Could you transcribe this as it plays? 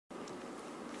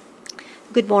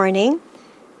Good morning.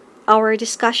 Our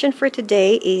discussion for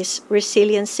today is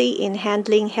resiliency in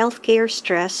handling healthcare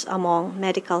stress among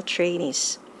medical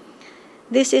trainees.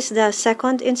 This is the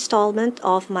second installment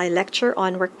of my lecture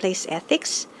on workplace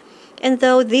ethics, and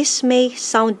though this may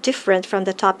sound different from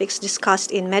the topics discussed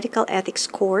in medical ethics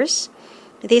course,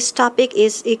 this topic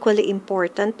is equally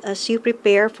important as you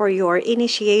prepare for your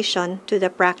initiation to the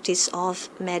practice of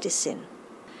medicine.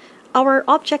 Our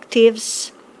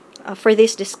objectives for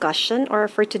this discussion or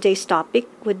for today's topic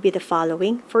would be the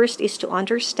following. First is to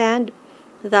understand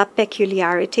the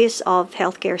peculiarities of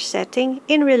healthcare setting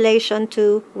in relation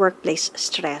to workplace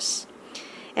stress.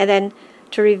 And then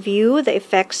to review the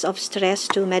effects of stress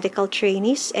to medical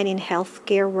trainees and in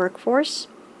healthcare workforce.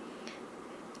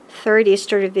 Third is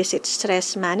to revisit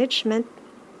stress management.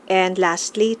 And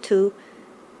lastly, to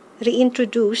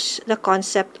reintroduce the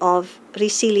concept of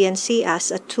resiliency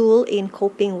as a tool in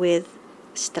coping with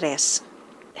stress.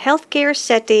 Healthcare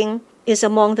setting is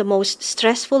among the most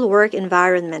stressful work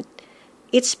environment.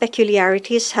 Its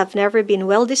peculiarities have never been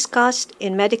well discussed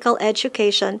in medical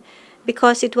education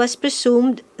because it was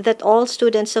presumed that all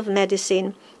students of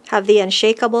medicine have the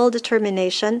unshakable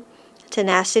determination,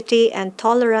 tenacity, and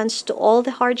tolerance to all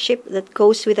the hardship that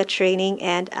goes with the training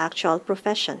and actual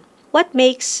profession. What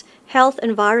makes health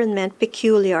environment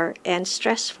peculiar and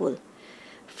stressful?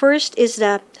 First is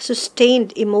the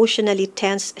sustained emotionally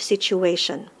tense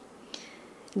situation.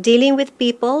 Dealing with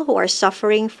people who are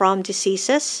suffering from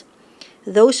diseases,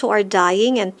 those who are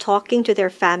dying and talking to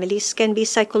their families can be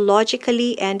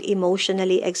psychologically and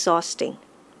emotionally exhausting.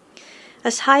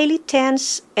 As highly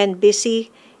tense and busy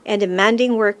and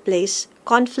demanding workplace,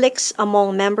 conflicts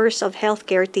among members of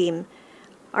healthcare team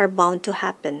are bound to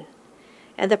happen.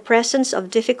 And the presence of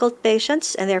difficult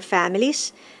patients and their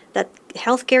families that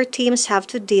healthcare teams have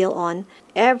to deal on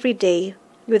every day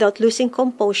without losing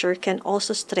composure can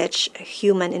also stretch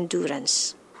human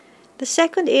endurance. The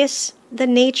second is the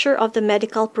nature of the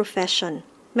medical profession.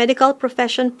 Medical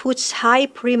profession puts high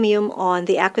premium on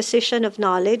the acquisition of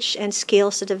knowledge and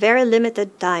skills at a very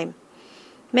limited time.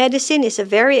 Medicine is a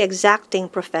very exacting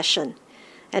profession,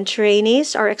 and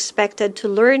trainees are expected to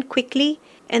learn quickly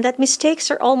and that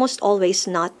mistakes are almost always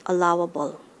not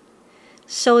allowable.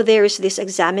 So there is this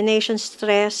examination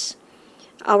stress,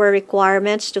 our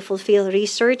requirements to fulfill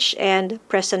research and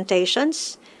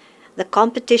presentations, the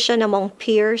competition among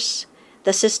peers,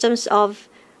 the systems of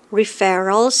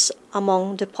referrals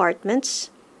among departments,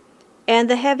 and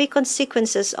the heavy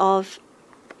consequences of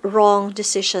wrong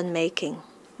decision making.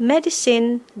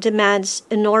 Medicine demands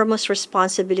enormous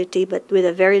responsibility but with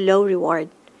a very low reward.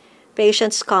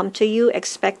 Patients come to you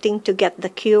expecting to get the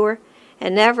cure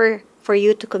and never for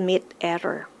you to commit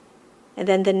error. And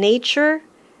then the nature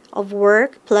of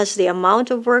work plus the amount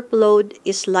of workload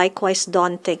is likewise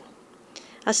daunting.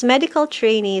 As medical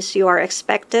trainees, you are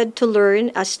expected to learn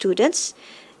as students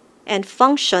and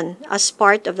function as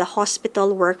part of the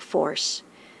hospital workforce.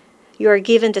 You are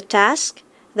given the tasks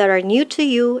that are new to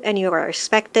you and you are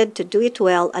expected to do it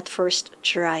well at first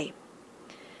try.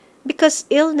 Because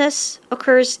illness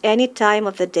occurs any time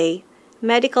of the day,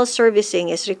 medical servicing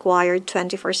is required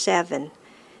 24/7.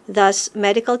 Thus,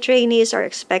 medical trainees are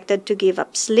expected to give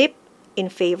up sleep in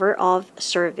favor of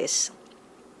service.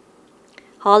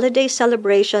 Holiday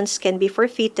celebrations can be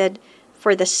forfeited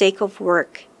for the sake of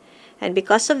work, and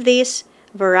because of this,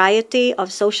 variety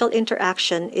of social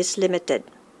interaction is limited.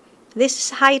 This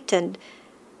is heightened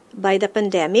by the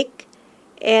pandemic,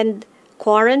 and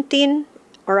quarantine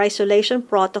or isolation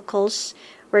protocols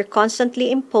were constantly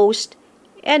imposed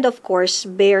and of course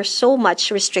bear so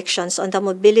much restrictions on the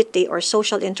mobility or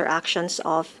social interactions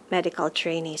of medical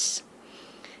trainees.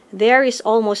 There is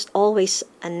almost always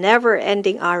a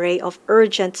never-ending array of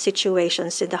urgent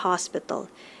situations in the hospital,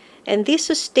 and this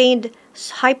sustained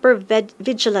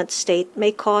hyper-vigilant state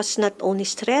may cause not only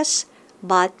stress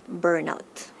but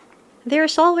burnout. There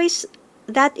is always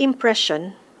that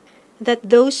impression that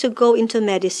those who go into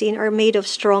medicine are made of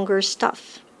stronger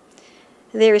stuff.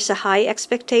 There is a high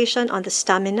expectation on the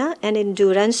stamina and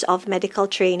endurance of medical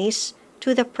trainees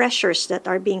to the pressures that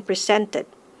are being presented.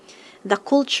 The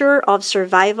culture of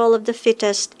survival of the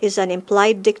fittest is an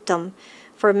implied dictum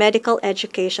for medical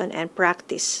education and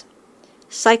practice.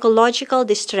 Psychological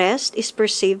distress is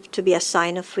perceived to be a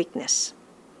sign of weakness.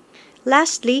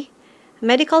 Lastly,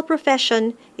 medical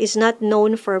profession is not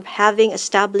known for having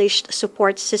established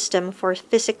support system for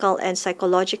physical and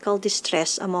psychological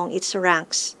distress among its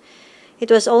ranks. It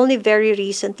was only very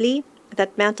recently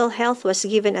that mental health was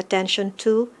given attention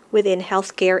to within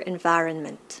healthcare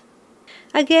environment.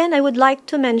 Again, I would like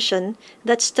to mention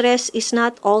that stress is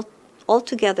not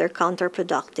altogether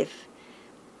counterproductive.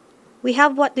 We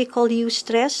have what we call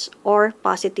eustress or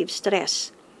positive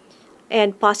stress.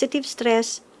 And positive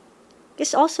stress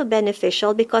is also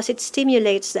beneficial because it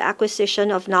stimulates the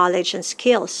acquisition of knowledge and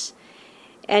skills.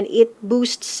 And it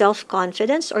boosts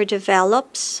self-confidence or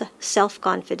develops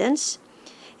self-confidence.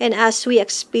 And as we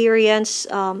experience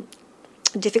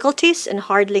difficulties and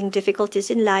handling difficulties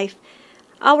in life,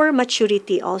 our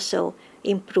maturity also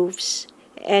improves.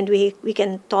 And we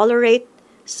can tolerate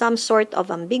some sort of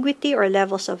ambiguity or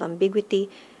levels of ambiguity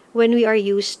when we are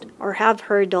used or have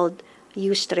hurdled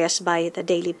eustress by the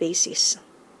daily basis.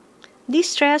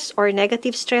 Distress or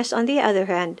negative stress, on the other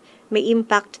hand, may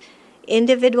impact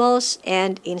individuals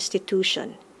and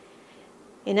institution.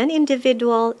 In an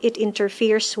individual, it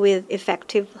interferes with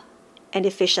effective and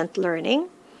efficient learning.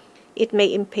 It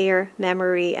may impair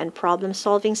memory and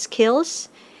problem-solving skills.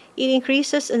 It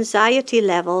increases anxiety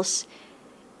levels,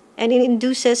 and it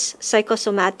induces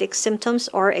psychosomatic symptoms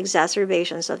or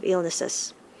exacerbations of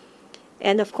illnesses.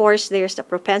 And of course, there's the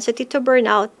propensity to burn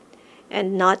out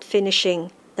and not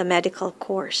finishing the medical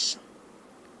course.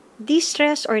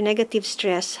 Distress or negative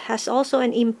stress has also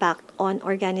an impact on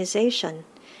organization.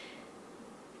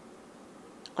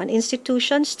 On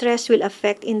institutions, stress will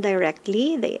affect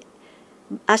indirectly.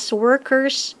 As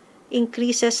workers,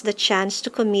 increases the chance to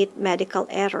commit medical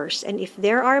errors. And if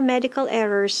there are medical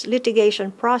errors,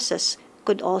 litigation process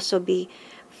could also be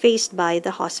faced by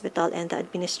the hospital and the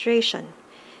administration.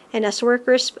 And as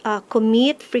workers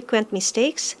commit frequent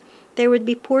mistakes, there would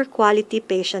be poor quality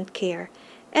patient care,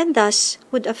 and thus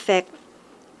would affect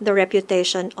the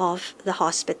reputation of the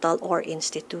hospital or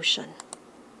institution.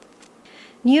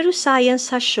 Neuroscience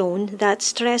has shown that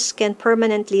stress can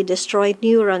permanently destroy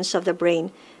neurons of the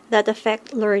brain that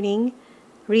affect learning,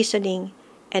 reasoning,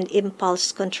 and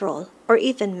impulse control, or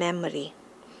even memory.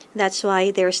 That's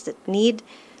why there's the need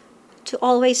to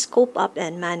always cope up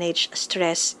and manage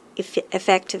stress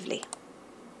effectively.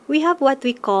 We have what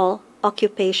we call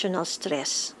occupational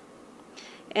stress.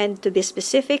 And to be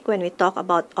specific, when we talk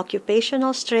about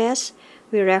occupational stress,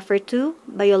 we refer to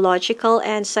biological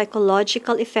and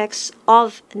psychological effects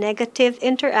of negative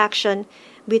interaction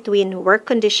between work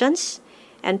conditions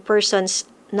and persons'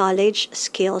 knowledge,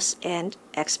 skills, and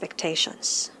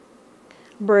expectations.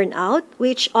 Burnout,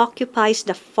 which occupies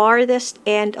the farthest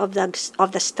end of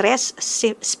the stress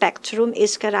spectrum,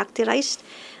 is characterized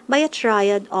by a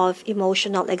triad of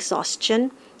emotional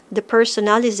exhaustion,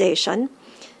 depersonalization,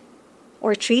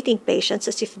 or treating patients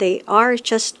as if they are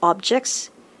just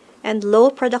objects, and low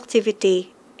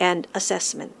productivity and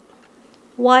assessment.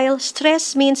 While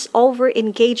stress means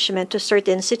over-engagement to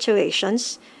certain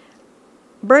situations,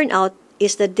 burnout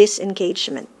is the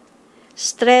disengagement.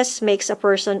 Stress makes a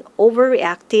person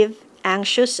overreactive,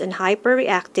 anxious, and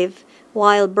hyperreactive,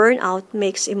 while burnout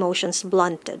makes emotions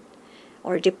blunted,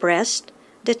 or depressed,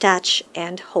 detached,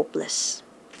 and hopeless.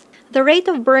 The rate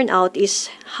of burnout is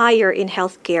higher in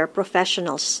healthcare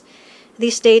professionals.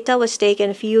 This data was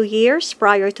taken a few years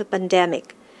prior to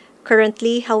pandemic.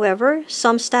 Currently, however,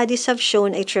 some studies have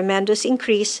shown a tremendous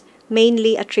increase,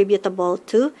 mainly attributable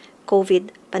to COVID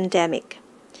pandemic.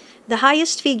 The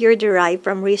highest figure derived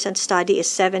from recent study is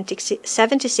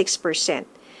 76%,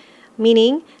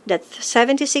 meaning that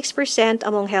 76%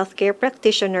 among healthcare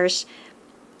practitioners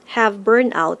have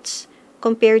burnouts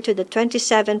compared to the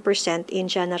 27% in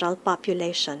general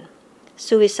population.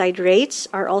 Suicide rates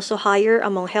are also higher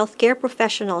among healthcare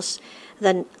professionals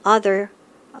than other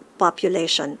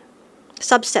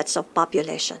subsets of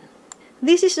population.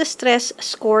 This is the stress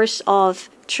scores of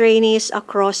trainees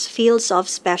across fields of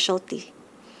specialty.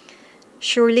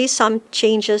 Surely some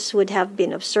changes would have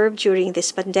been observed during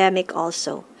this pandemic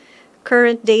also.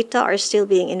 Current data are still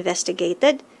being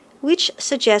investigated, which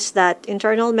suggests that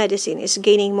internal medicine is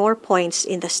gaining more points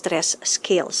in the stress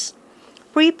scales.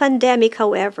 Pre-pandemic,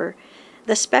 however,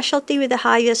 the specialty with the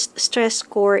highest stress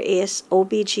score is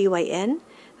OBGYN,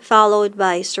 followed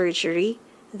by surgery,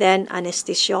 then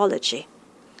anesthesiology.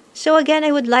 So again,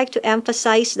 I would like to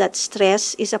emphasize that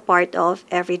stress is a part of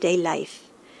everyday life.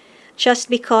 Just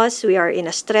because we are in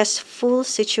a stressful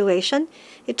situation,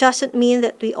 it doesn't mean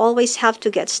that we always have to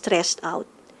get stressed out.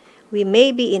 We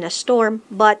may be in a storm,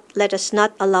 but let us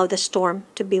not allow the storm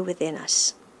to be within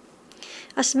us.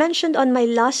 As mentioned on my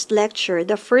last lecture,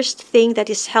 the first thing that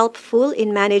is helpful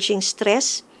in managing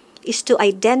stress is to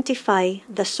identify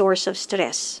the source of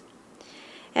stress.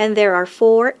 And there are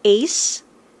 4 A's,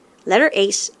 letter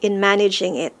A's, in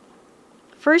managing it.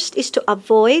 First is to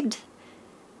avoid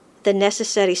the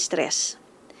necessary stress.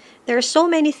 There are so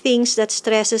many things that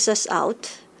stresses us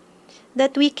out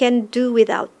that we can do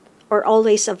without or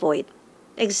always avoid.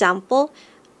 Example,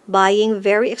 buying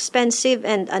very expensive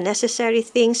and unnecessary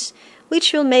things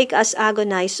which will make us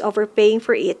agonize over paying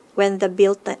for it when the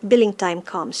billing time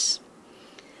comes.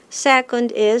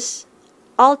 Second is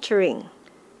altering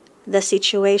the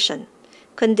situation.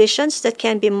 Conditions that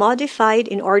can be modified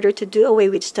in order to do away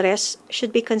with stress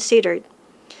should be considered.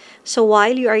 So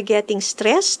while you are getting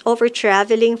stressed over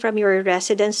traveling from your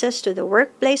residences to the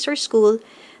workplace or school,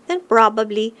 then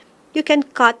probably you can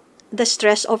cut the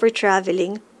stress over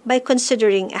traveling by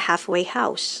considering a halfway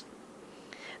house.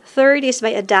 Third is by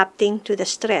adapting to the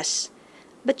stress.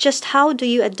 But just how do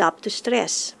you adapt to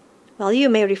stress? Well, you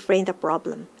may reframe the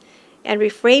problem. And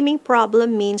reframing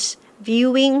problem means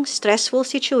viewing stressful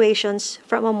situations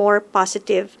from a more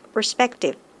positive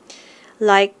perspective.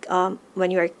 Like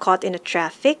when you are caught in a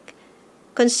traffic,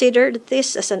 consider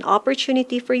this as an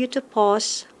opportunity for you to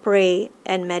pause, pray,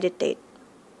 and meditate.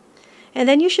 And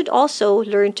then you should also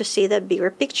learn to see the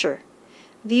bigger picture.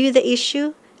 View the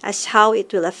issue as how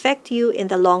it will affect you in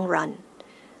the long run.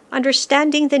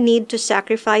 Understanding the need to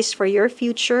sacrifice for your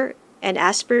future and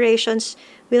aspirations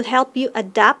will help you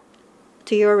adapt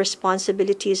to your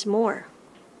responsibilities more.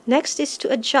 Next is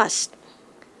to adjust.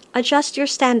 Adjust your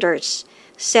standards.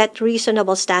 Set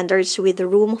reasonable standards with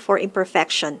room for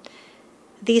imperfection.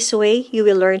 This way, you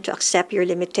will learn to accept your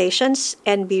limitations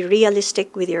and be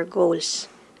realistic with your goals.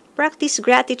 Practice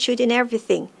gratitude in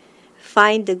everything.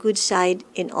 Find the good side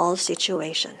in all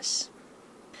situations.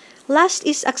 Last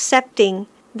is accepting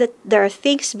that there are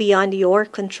things beyond your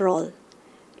control.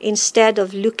 Instead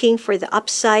of looking for the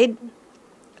upside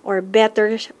or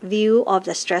better view of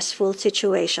the stressful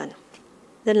situation,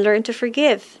 then learn to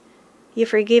forgive. You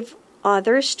forgive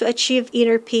others to achieve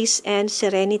inner peace and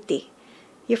serenity.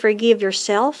 You forgive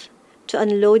yourself to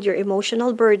unload your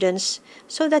emotional burdens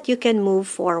so that you can move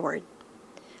forward.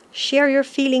 Share your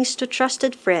feelings to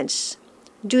trusted friends.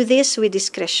 Do this with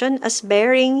discretion, as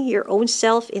bearing your own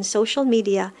self in social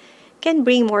media can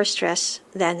bring more stress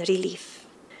than relief.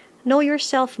 Know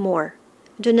yourself more.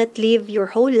 Do not live your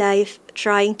whole life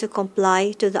trying to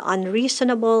comply to the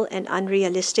unreasonable and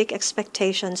unrealistic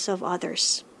expectations of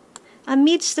others.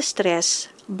 Amidst the stress,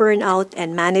 burnout,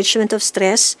 and management of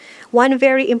stress, one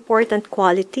very important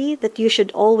quality that you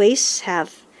should always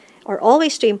have or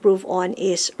always to improve on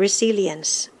is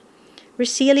resilience.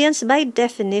 Resilience, by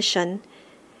definition,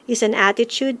 is an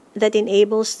attitude that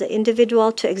enables the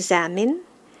individual to examine,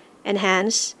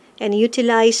 enhance, and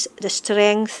utilize the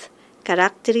strength,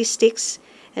 characteristics,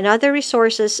 and other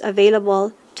resources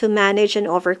available to manage and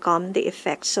overcome the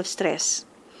effects of stress.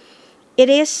 It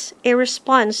is a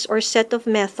response or set of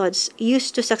methods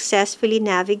used to successfully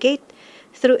navigate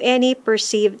through any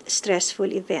perceived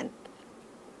stressful event.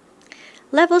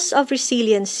 Levels of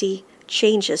resiliency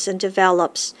changes and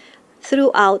develops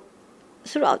throughout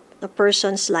a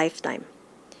person's lifetime.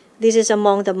 This is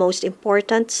among the most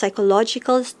important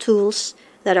psychological tools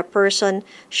that a person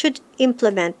should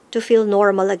implement to feel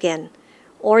normal again,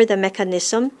 or the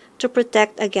mechanism to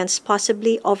protect against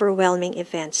possibly overwhelming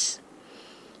events.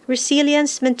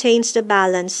 Resilience maintains the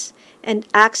balance and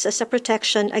acts as a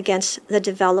protection against the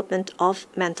development of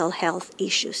mental health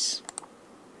issues.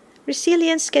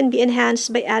 Resilience can be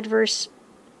enhanced by adverse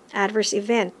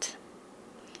event.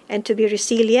 And to be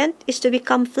resilient is to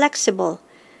become flexible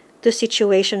to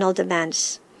situational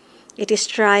demands. It is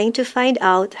trying to find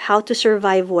out how to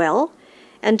survive well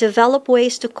and develop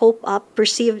ways to cope up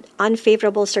perceived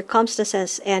unfavorable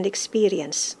circumstances and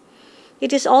experience.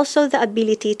 It is also the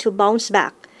ability to bounce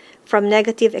back from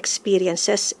negative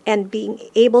experiences and being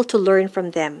able to learn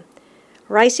from them,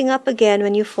 rising up again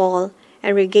when you fall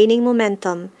and regaining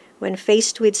momentum when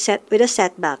faced with a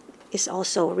setback is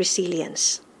also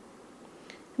resilience.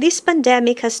 This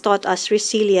pandemic has taught us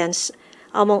resilience,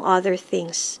 among other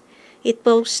things. It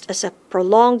posed as a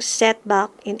prolonged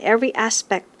setback in every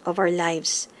aspect of our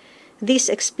lives. This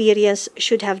experience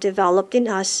should have developed in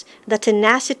us the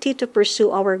tenacity to pursue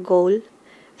our goal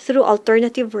through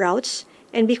alternative routes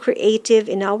and be creative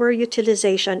in our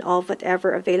utilization of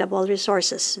whatever available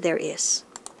resources there is.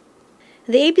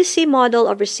 The ABC model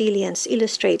of resilience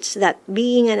illustrates that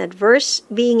being in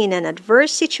an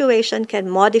adverse situation can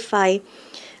modify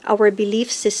our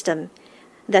belief system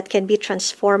that can be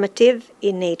transformative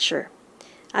in nature.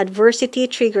 Adversity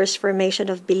triggers formation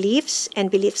of beliefs and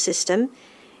belief system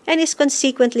and is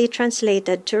consequently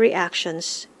translated to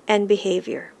reactions and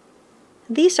behavior.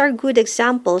 These are good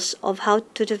examples of how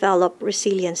to develop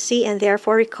resiliency and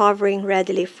therefore recovering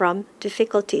readily from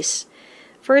difficulties.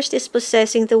 First is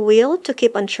possessing the will to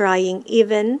keep on trying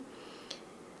even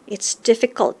it's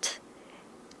difficult.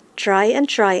 Try and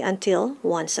try until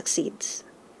one succeeds.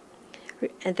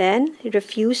 And then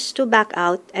refuse to back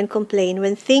out and complain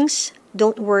when things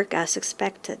don't work as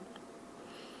expected.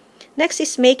 Next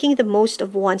is making the most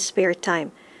of one's spare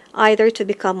time, either to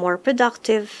become more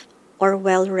productive or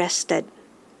well-rested.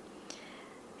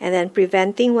 And then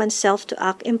preventing oneself to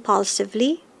act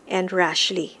impulsively and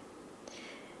rashly.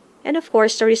 And of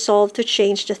course, the resolve to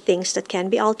change the things that can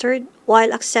be altered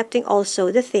while accepting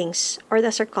also the things or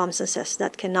the circumstances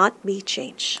that cannot be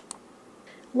changed.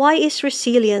 Why is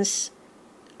resilience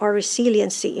or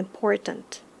resiliency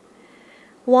important?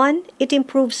 1. It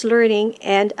improves learning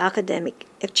and academic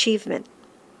achievement.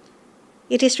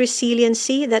 It is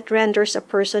resiliency that renders a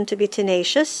person to be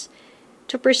tenacious,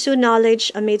 to pursue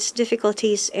knowledge amidst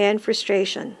difficulties and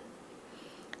frustration.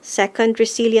 Second,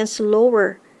 resilience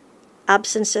lowers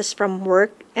absences from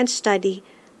work and study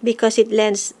because it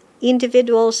lends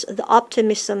individuals the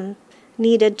optimism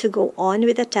needed to go on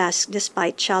with the task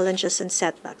despite challenges and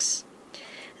setbacks.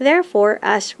 Therefore,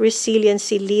 as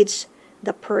resiliency leads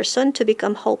the person to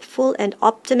become hopeful and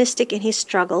optimistic in his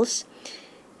struggles,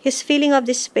 his feeling of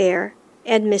despair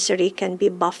and misery can be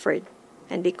buffered,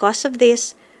 and because of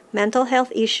this, mental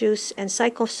health issues and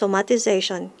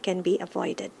psychosomatization can be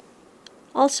avoided.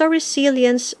 Also,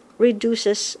 resilience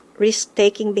reduces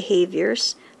risk-taking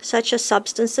behaviors such as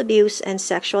substance abuse and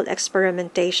sexual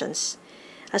experimentations.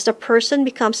 As the person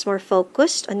becomes more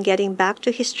focused on getting back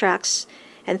to his tracks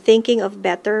and thinking of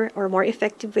better or more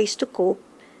effective ways to cope,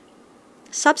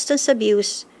 substance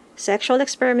abuse, sexual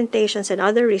experimentations, and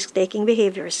other risk-taking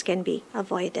behaviors can be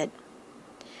avoided.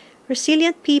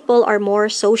 Resilient people are more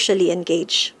socially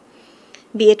engaged,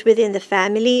 be it within the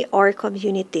family or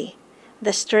community.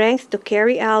 The strength to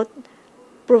carry out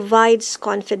provides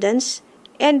confidence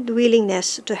and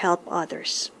willingness to help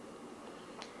others.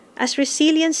 As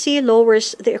resiliency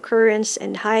lowers the occurrence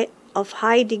and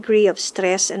high degree of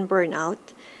stress and burnout,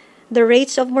 the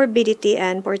rates of morbidity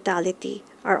and mortality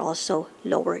are also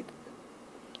lowered.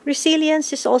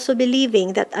 Resilience is also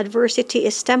believing that adversity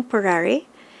is temporary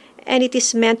and it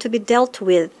is meant to be dealt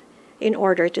with in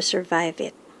order to survive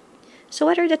it. So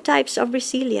what are the types of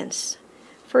resilience?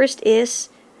 First is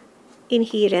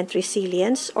inherent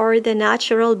resilience or the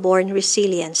natural born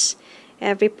resilience.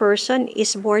 Every person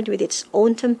is born with its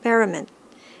own temperament,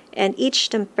 and each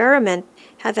temperament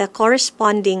have a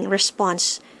corresponding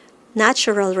response,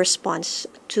 natural response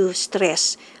to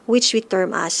stress, which we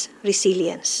term as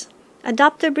resilience.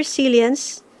 Adaptive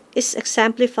resilience is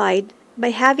exemplified by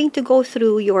having to go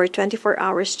through your 24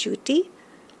 hours duty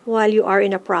while you are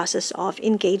in a process of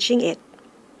engaging it.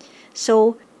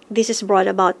 So, this is brought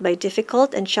about by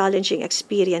difficult and challenging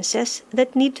experiences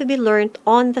that need to be learned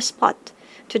on the spot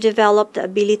to develop the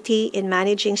ability in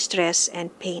managing stress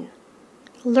and pain.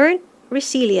 Learned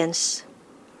resilience.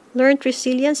 Learned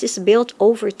resilience is built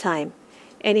over time,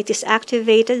 and it is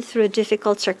activated through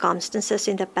difficult circumstances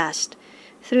in the past.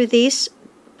 Through this,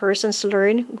 persons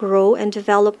learn, grow, and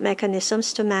develop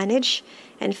mechanisms to manage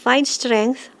and find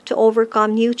strength to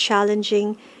overcome new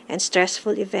challenging and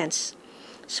stressful events.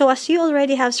 So as you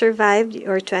already have survived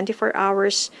your 24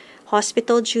 hours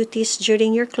hospital duties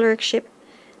during your clerkship,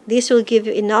 this will give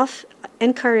you enough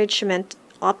encouragement,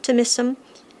 optimism,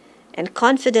 and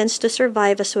confidence to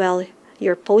survive as well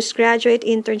your postgraduate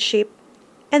internship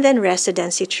and then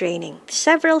residency training.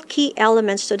 Several key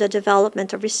elements to the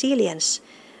development of resilience.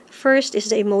 First is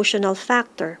the emotional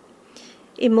factor.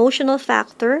 Emotional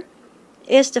factor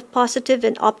is the positive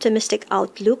and optimistic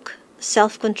outlook,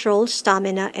 self-control,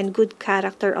 stamina, and good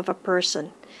character of a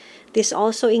person. This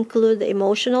also includes the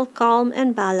emotional calm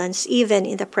and balance even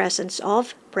in the presence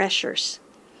of pressures.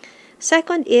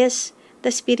 Second is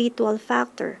the spiritual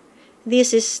factor.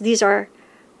 These are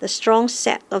the strong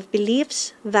set of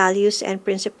beliefs, values, and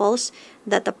principles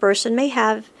that a person may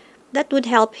have that would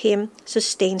help him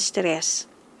sustain stress.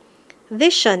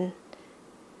 Vision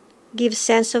gives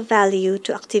sense of value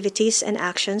to activities and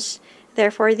actions.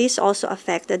 Therefore, these also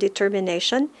affect the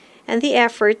determination and the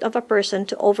effort of a person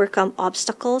to overcome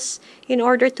obstacles in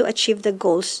order to achieve the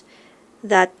goals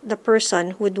that the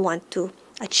person would want to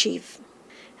achieve.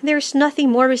 There is nothing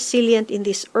more resilient in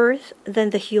this earth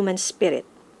than the human spirit.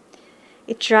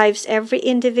 It drives every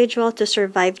individual to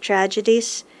survive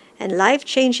tragedies and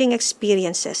life-changing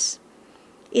experiences.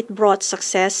 It brought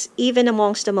success even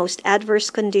amongst the most adverse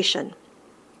conditions.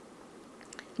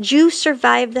 Jews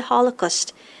survived the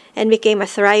Holocaust and became a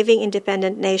thriving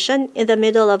independent nation in the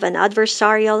middle of an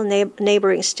adversarial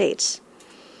neighboring states.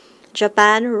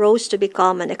 Japan rose to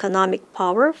become an economic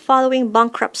power following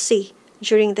bankruptcy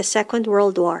during the Second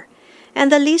World War,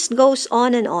 and the list goes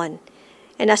on and on.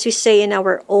 And as we say in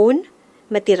our own,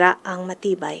 matira ang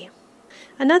matibay.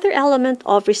 Another element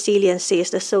of resiliency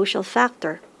is the social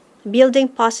factor. Building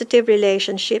positive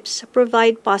relationships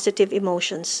provide positive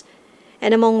emotions,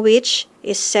 and among which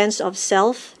is sense of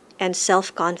self and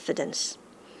self-confidence.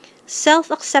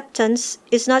 Self-acceptance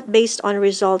is not based on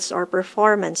results or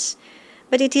performance,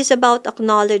 but it is about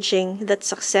acknowledging that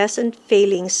success and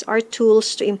failings are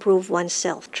tools to improve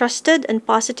oneself. Trusted and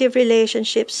positive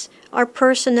relationships are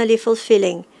personally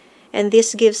fulfilling, and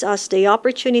this gives us the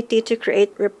opportunity to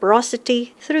create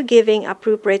reciprocity through giving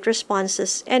appropriate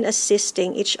responses and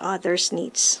assisting each other's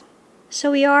needs.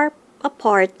 So we are a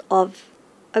part of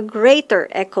a greater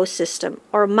ecosystem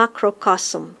or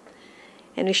macrocosm,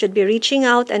 and we should be reaching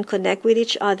out and connect with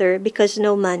each other because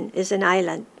no man is an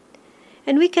island.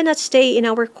 And we cannot stay in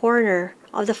our corner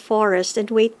of the forest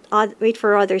and wait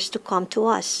for others to come to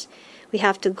us. We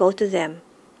have to go to them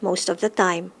most of the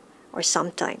time or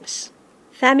sometimes.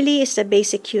 Family is the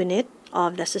basic unit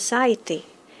of the society,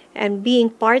 and being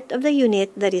part of the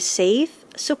unit that is safe,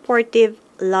 supportive,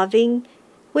 loving,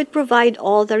 would provide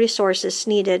all the resources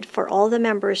needed for all the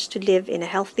members to live in a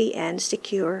healthy and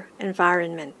secure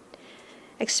environment.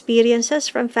 Experiences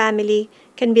from family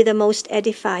can be the most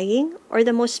edifying or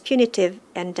the most punitive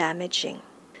and damaging.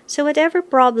 So whatever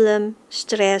problem,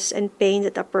 stress, and pain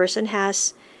that a person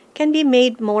has can be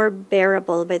made more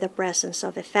bearable by the presence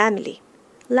of a family.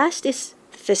 Last is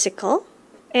physical,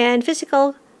 and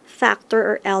physical factor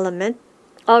or element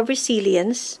of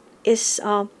resilience is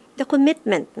the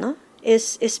commitment,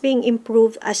 is being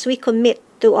improved as we commit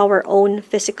to our own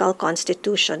physical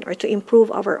constitution or to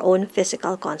improve our own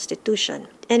physical constitution.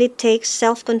 And it takes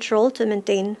self-control to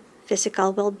maintain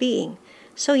physical well-being.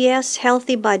 So yes,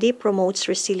 healthy body promotes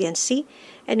resiliency,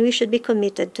 and we should be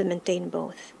committed to maintain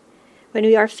both. When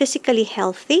we are physically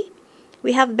healthy,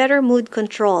 we have better mood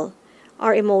control.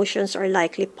 Our emotions are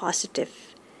likely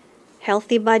positive.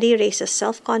 Healthy body raises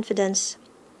self-confidence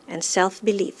and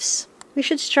self-beliefs. We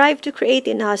should strive to create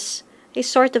in us a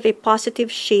sort of a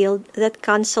positive shield that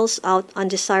cancels out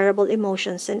undesirable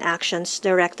emotions and actions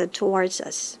directed towards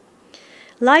us.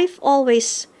 Life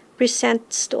always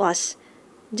presents to us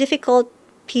difficult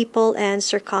people and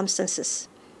circumstances.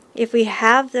 If we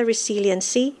have the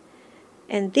resiliency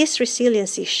and this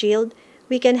resiliency shield,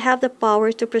 we can have the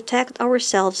power to protect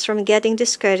ourselves from getting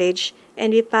discouraged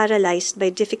and be paralyzed by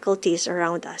difficulties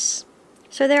around us.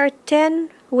 So there are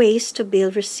 10 ways to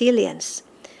build resilience.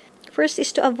 First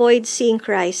is to avoid seeing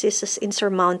crisis as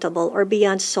insurmountable or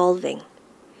beyond solving.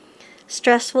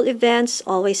 Stressful events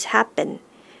always happen,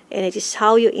 and it is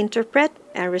how you interpret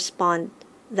and respond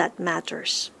that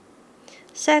matters.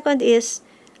 Second is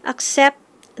accept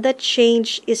that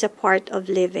change is a part of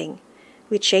living.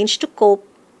 We change to cope,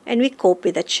 and we cope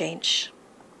with the change.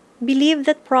 Believe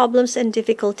that problems and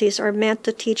difficulties are meant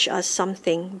to teach us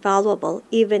something valuable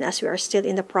even as we are still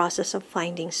in the process of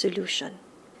finding solution.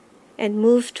 And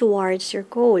move towards your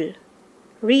goal,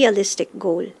 realistic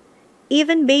goal.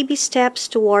 Even baby steps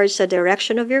towards the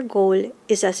direction of your goal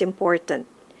is as important.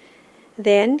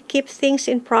 Then keep things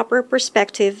in proper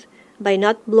perspective by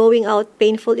not blowing out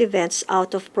painful events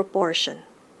out of proportion.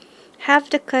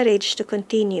 Have the courage to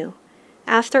continue.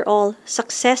 After all,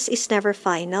 success is never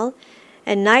final,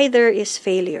 and neither is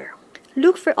failure.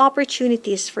 Look for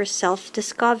opportunities for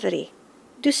self-discovery.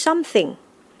 Do something.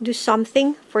 Do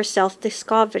something for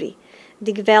self-discovery.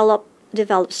 Develop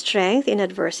strength in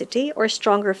adversity, or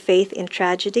stronger faith in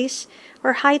tragedies,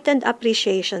 or heightened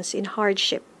appreciations in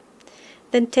hardship.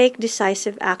 Then take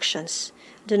decisive actions.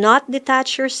 Do not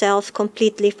detach yourself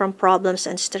completely from problems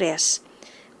and stress,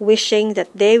 wishing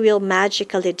that they will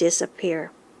magically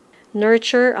disappear.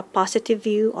 Nurture a positive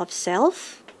view of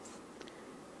self,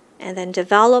 and then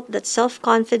develop that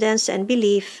self-confidence and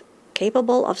belief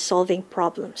capable of solving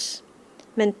problems.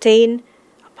 Maintain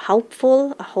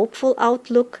a hopeful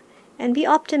outlook, and be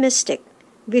optimistic.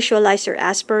 Visualize your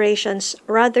aspirations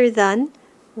rather than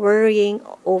worrying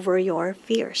over your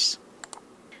fears.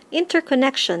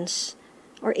 Interconnections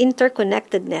or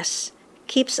interconnectedness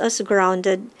keeps us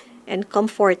grounded and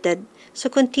comforted, so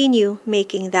continue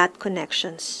making that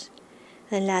connections.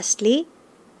 And lastly,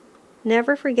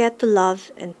 never forget to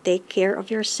love and take care of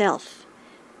yourself.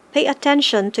 Pay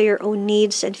attention to your own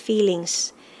needs and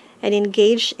feelings, and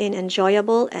engage in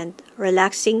enjoyable and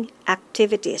relaxing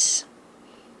activities.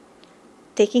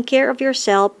 Taking care of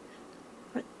yourself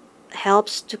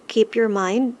helps to keep your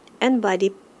mind and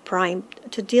body primed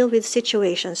to deal with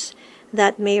situations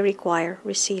that may require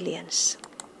resilience.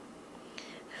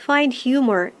 Find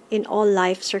humor in all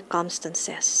life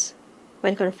circumstances.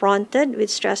 When confronted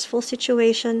with stressful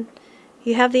situation,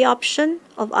 you have the option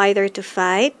of either to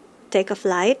fight, take a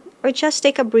flight, or just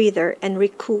take a breather and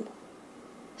recoup.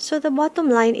 So the bottom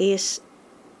line is,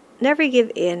 never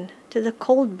give in to the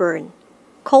cold burn.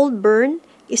 Cold burn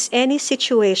is any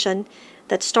situation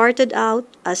that started out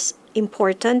as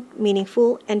important,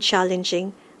 meaningful, and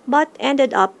challenging, but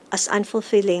ended up as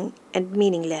unfulfilling and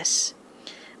meaningless.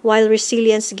 While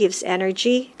resilience gives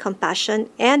energy, compassion,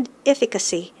 and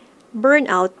efficacy,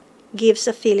 burnout gives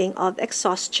a feeling of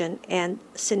exhaustion and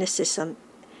cynicism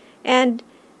and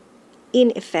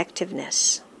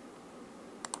ineffectiveness.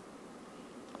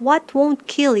 What won't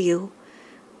kill you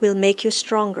will make you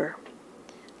stronger.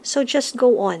 So just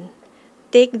go on.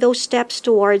 Take those steps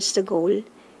towards the goal,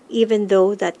 even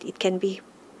though that it can be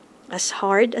as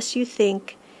hard as you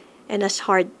think and as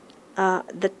hard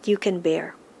that you can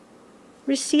bear.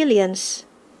 Resilience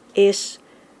is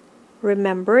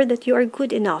remember that you are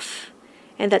good enough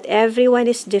and that everyone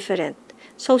is different.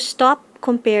 So stop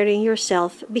comparing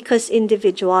yourself because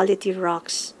individuality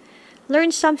rocks.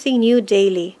 Learn something new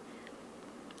daily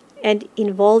and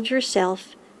involve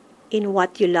yourself in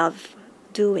what you love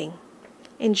doing.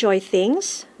 Enjoy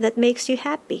things that makes you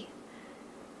happy.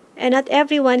 And not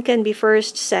everyone can be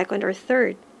first, second, or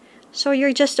third. So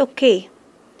you're just okay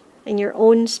in your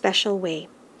own special way.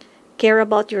 Care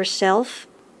about yourself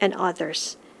and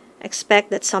others. Expect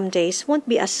that some days won't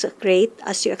be as great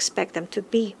as you expect them to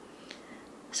be.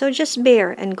 So just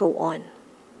bear and go on.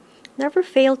 Never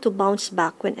fail to bounce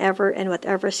back whenever and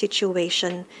whatever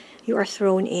situation you are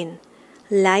thrown in.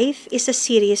 Life is a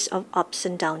series of ups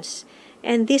and downs,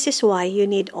 and this is why you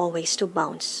need always to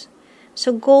bounce.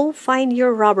 So go find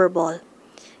your rubber ball.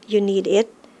 You need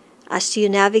it as you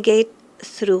navigate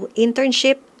through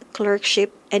internship,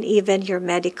 clerkship, and even your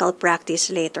medical practice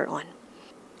later on.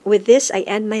 With this, I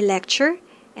end my lecture,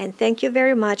 and thank you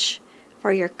very much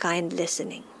for your kind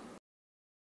listening.